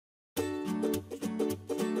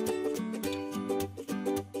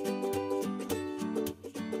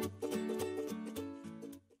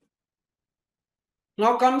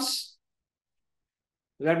Now comes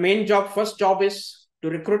their main job. First job is to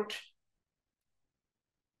recruit.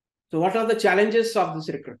 So what are the challenges of this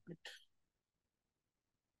recruitment?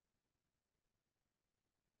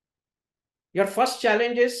 Your first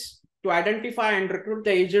challenge is to identify and recruit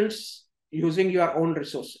the agents using your own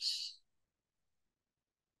resources.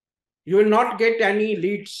 You will not get any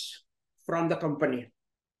leads from the company.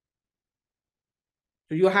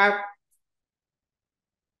 So you have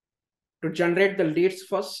to generate the leads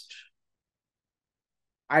first,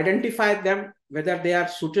 identify them whether they are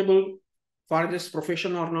suitable for this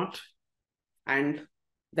profession or not, and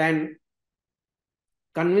then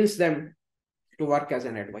convince them to work as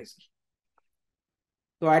an advisor.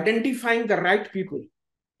 So identifying the right people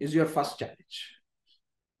is your first challenge.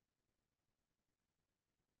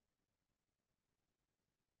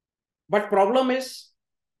 But problem is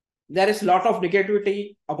there is a lot of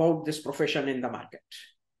negativity about this profession in the market.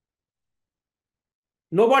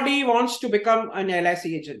 Nobody wants to become an LIC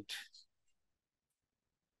agent.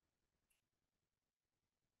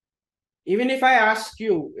 Even if I ask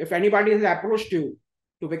you, if anybody has approached you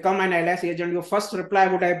to become an LIC agent, your first reply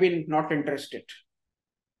would have been not interested.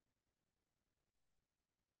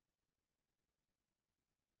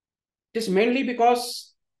 It is mainly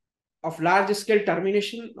because of large-scale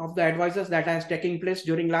termination of the advisors that has taken place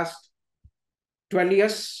during last 12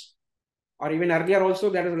 years, or even earlier also.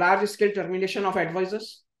 There is large-scale termination of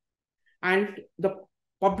advisors, and the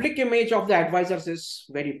public image of the advisors is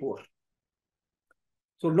very poor.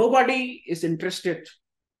 So nobody is interested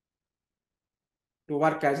to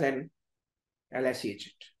work as an LIC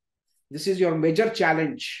agent. This is your major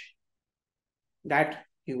challenge that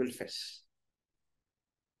you will face.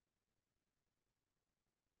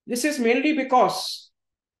 This is mainly because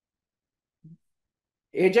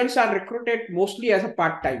agents are recruited mostly as a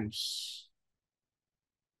part-timers.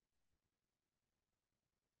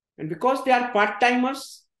 And because they are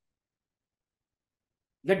part-timers,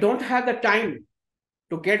 they don't have the time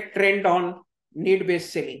to get trained on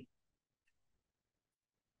need-based selling.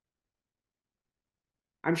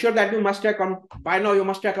 I'm sure that you must have come, by now you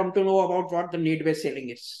must have come to know about what the need-based selling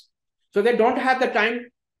is. So they don't have the time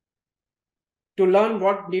to learn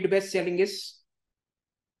what need-based selling is.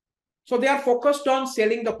 So they are focused on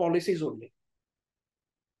selling the policies only.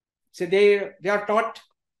 So they are taught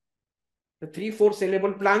the 3-4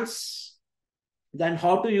 sellable plans, then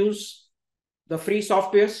how to use the free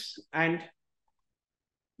softwares, and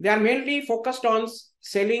they are mainly focused on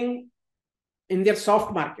selling in their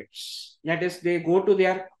soft markets. That is, they go to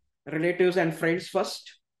their relatives and friends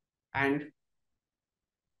first, and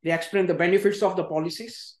they explain the benefits of the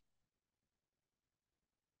policies,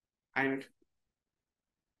 and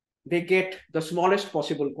they get the smallest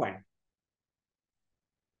possible coin.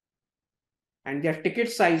 And their ticket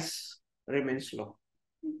size remains low.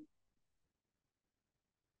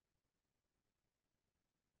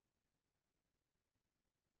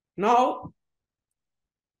 Now,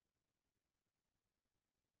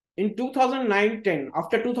 in 2009-10,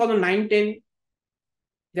 after 2009-10,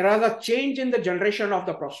 there was a change in the generation of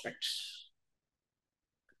the prospects.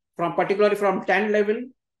 Particularly from 10 level,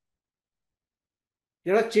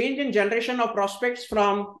 there was a change in generation of prospects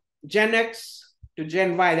from Gen X to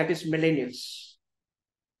Gen Y, that is millennials.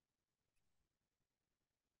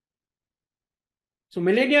 So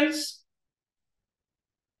millennials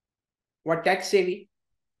were tech savvy.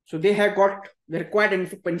 So they have got the required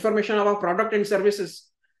information about product and services.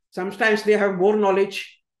 Sometimes they have more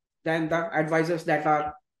knowledge than the advisors that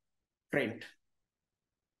are trained.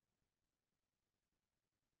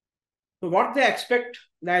 So what they expect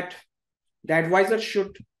that the advisors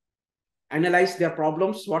should analyze their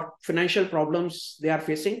problems, what financial problems they are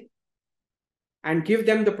facing, and give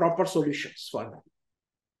them the proper solutions for them.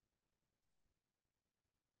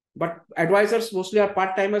 But advisors mostly are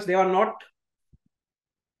part-timers. They are not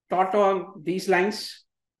taught on these lines.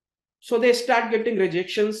 So they start getting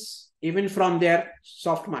rejections even from their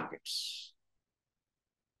soft markets.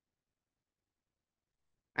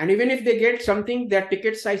 And even if they get something, their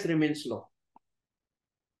ticket size remains low.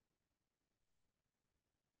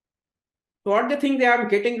 So what they think, they are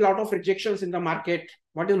getting a lot of rejections in the market.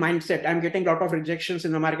 What is mindset? I'm getting a lot of rejections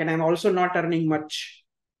in the market. I'm also not earning much.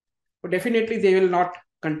 But definitely they will not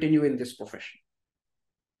continue in this profession.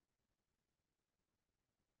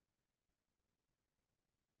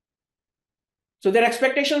 So their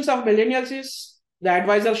expectations of millennials is the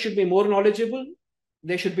advisors should be more knowledgeable,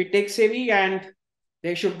 they should be tech savvy, and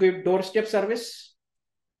they should give doorstep service,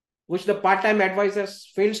 which the part-time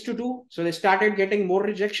advisors fails to do. So they started getting more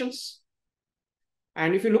rejections.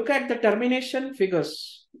 And if you look at the termination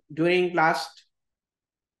figures during last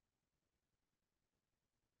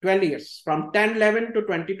 12 years, from 10-11 to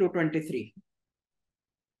 22-23.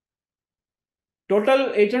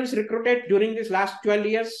 Total agents recruited during this last 12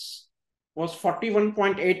 years was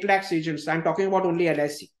 41.8 lakhs agents. I'm talking about only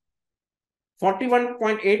LIC.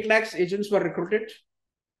 41.8 lakhs agents were recruited.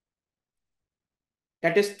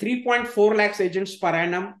 That is 3.4 lakhs agents per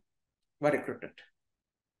annum were recruited.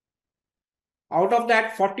 Out of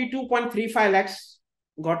that, 42.35 lakhs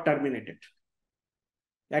got terminated.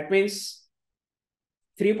 That means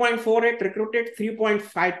 3.48 recruited,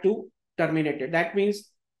 3.52 terminated. That means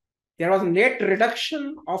there was a net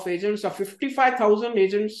reduction of agents of 55,000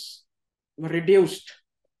 agents were reduced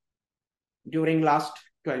during last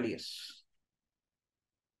 12 years.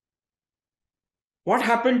 What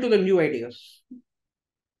happened to the new ADOs?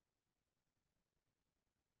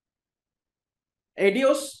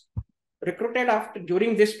 ADOs recruited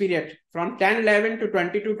during this period from 10-11 to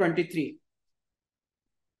 22-23.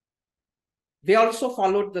 They also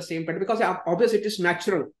followed the same pattern because obviously it is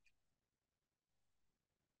natural.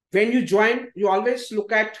 When you join, you always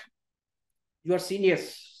look at your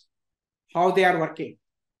seniors, how they are working.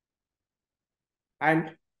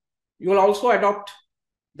 And you will also adopt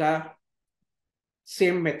the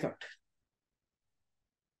same method.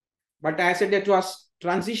 But as I said, that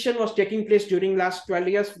transition was taking place during last 12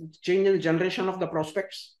 years, change in the generation of the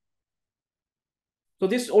prospects. So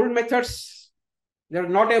these old methods, they are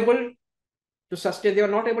not able to sustain, they are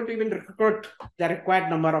not able to even recruit the required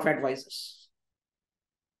number of advisors.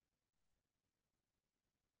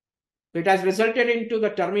 So it has resulted into the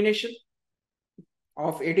termination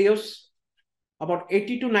of ADOs. About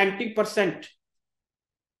 80 to 90%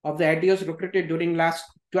 of the ADOs recruited during last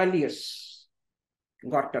 12 years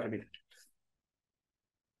got terminated.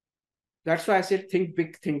 That's why I said think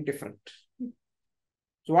big, think different.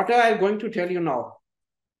 So what I am going to tell you now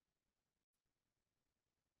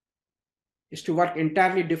is to work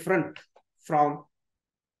entirely different from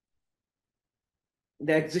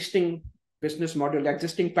the existing business model, the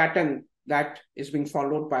existing pattern that is being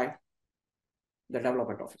followed by the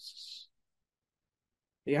development offices.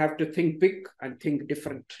 You have to think big and think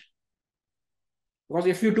different. Because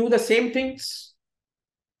if you do the same things,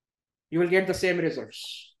 you will get the same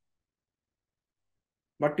results.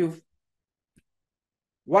 But you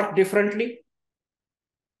work differently,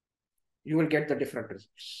 you will get the different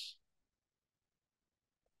results.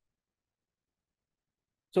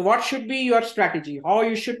 So what should be your strategy? How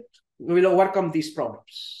you will overcome these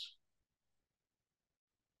problems?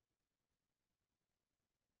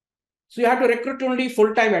 So you have to recruit only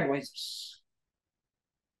full-time advisors.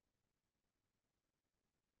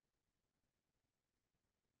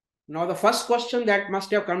 Now the first question that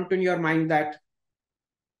must have come to your mind that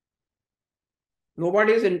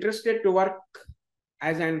nobody is interested to work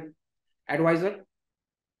as an advisor,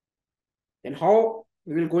 then how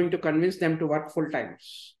we will going to convince them to work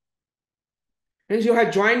full-timers? Hence you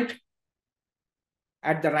have joined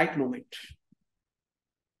at the right moment.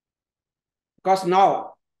 Because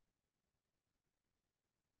now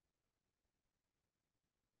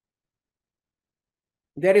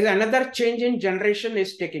there is another change in generation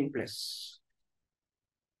is taking place.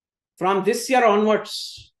 From this year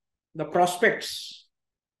onwards, the prospects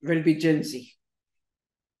will be Gen Z.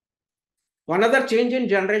 One other change in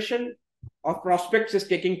generation of prospects is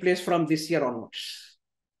taking place from this year onwards.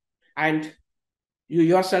 And you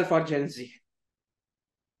yourself are Gen Z.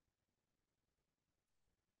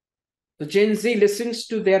 The Gen Z listens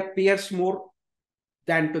to their peers more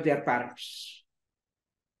than to their parents.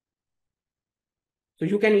 So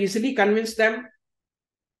you can easily convince them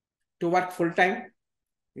to work full-time.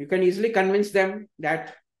 You can easily convince them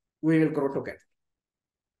that we will grow together.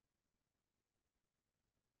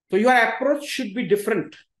 So your approach should be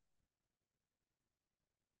different.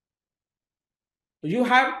 You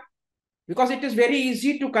have, because it is very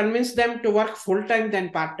easy to convince them to work full-time than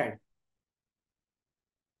part-time.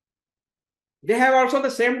 They have also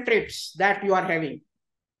the same traits that you are having.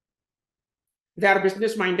 They are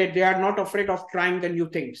business-minded. They are not afraid of trying the new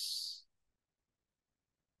things.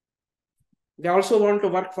 They also want to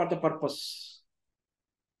work for the purpose.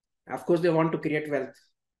 Of course, they want to create wealth.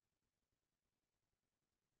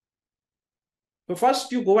 So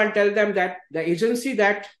first you go and tell them that the agency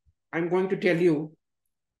that I'm going to tell you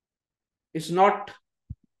is not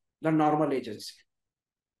the normal agency.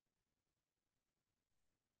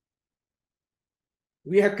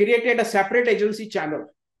 We have created a separate agency channel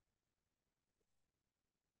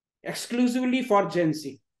exclusively for Gen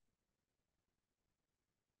Z.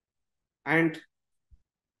 And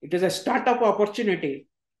it is a startup opportunity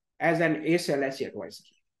as an ACE LIC advisor,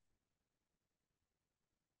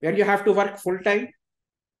 where you have to work full-time.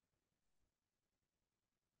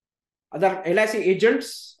 Other LIC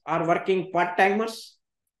agents are working part-timers,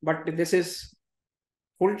 but this is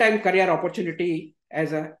full-time career opportunity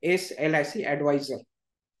as a ACE LIC advisor.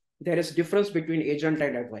 There is difference between agent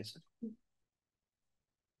and advisor.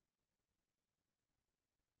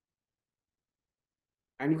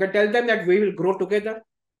 And you can tell them that we will grow together.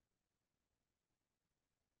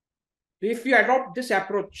 If you adopt this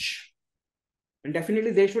approach, and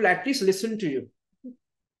definitely they should at least listen to you,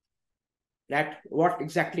 that what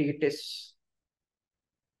exactly it is.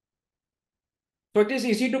 So it is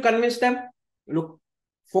easy to convince them. Look,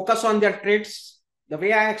 focus on their traits. The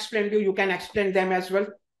way I explained you can explain them as well.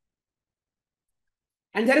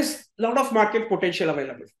 And there is a lot of market potential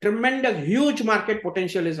available. Tremendous, huge market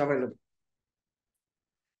potential is available.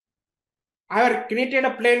 I have created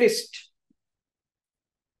a playlist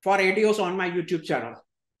for ADOs on my YouTube channel.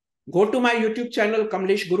 Go to my YouTube channel,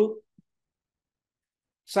 kamleshguru.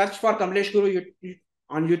 Search for kamleshguru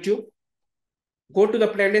on YouTube. Go to the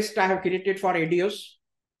playlist I have created for ADOs.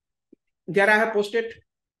 There I have posted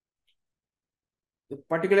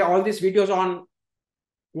particularly all these videos on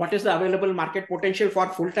what is the available market potential for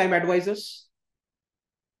full-time advisors,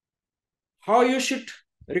 how you should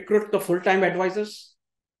recruit the full-time advisors,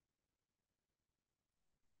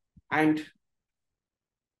 and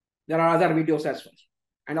there are other videos as well.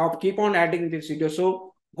 And I'll keep on adding this video.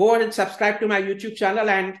 So go ahead and subscribe to my YouTube channel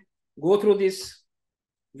and go through these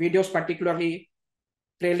videos, particularly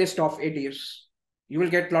playlist of ADOs. You will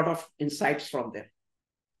get a lot of insights from there.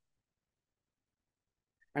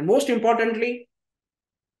 And most importantly,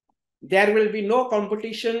 there will be no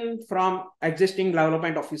competition from existing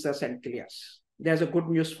development officers and clears. There's a good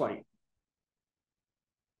news for you.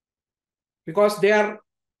 Because they have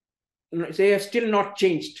still not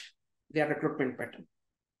changed their recruitment pattern.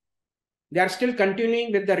 They are still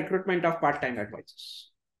continuing with the recruitment of part-time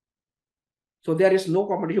advisors. So there is no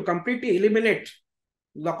competition. You completely eliminate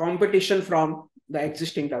the competition from the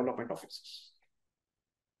existing development officers.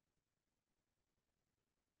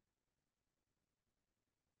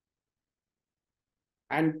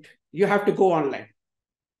 And you have to go online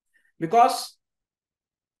because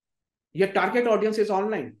your target audience is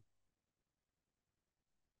online.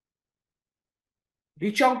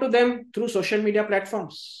 Reach out to them through social media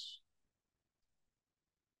platforms.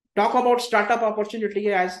 Talk about startup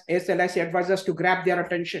opportunity as LIC advisors to grab their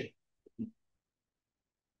attention.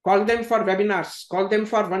 Call them for webinars, call them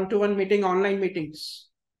for one-to-one meeting, online meetings,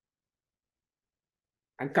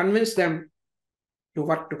 and convince them to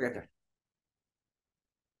work together.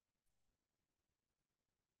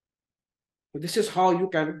 So this is how you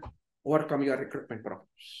can overcome your recruitment problems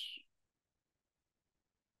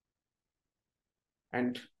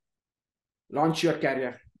and launch your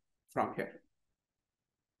career from here.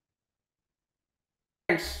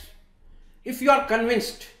 Friends, if you are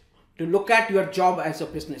convinced to look at your job as a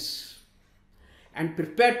business and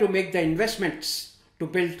prepare to make the investments to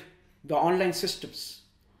build the online systems,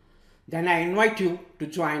 then I invite you to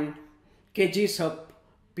join KG's Hub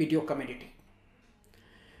PDO Community,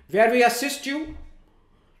 where we assist you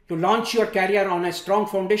to launch your career on a strong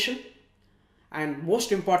foundation, and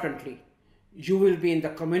most importantly, you will be in the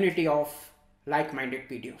community of like-minded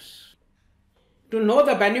PDOs. To know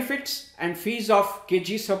the benefits and fees of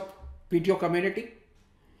KG's Hub PDO Community,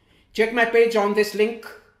 check my page on this link,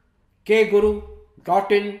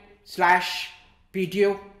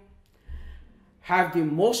 kguru.in/PDO. Have the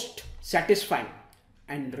most satisfying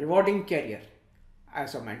and rewarding career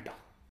as a mentor.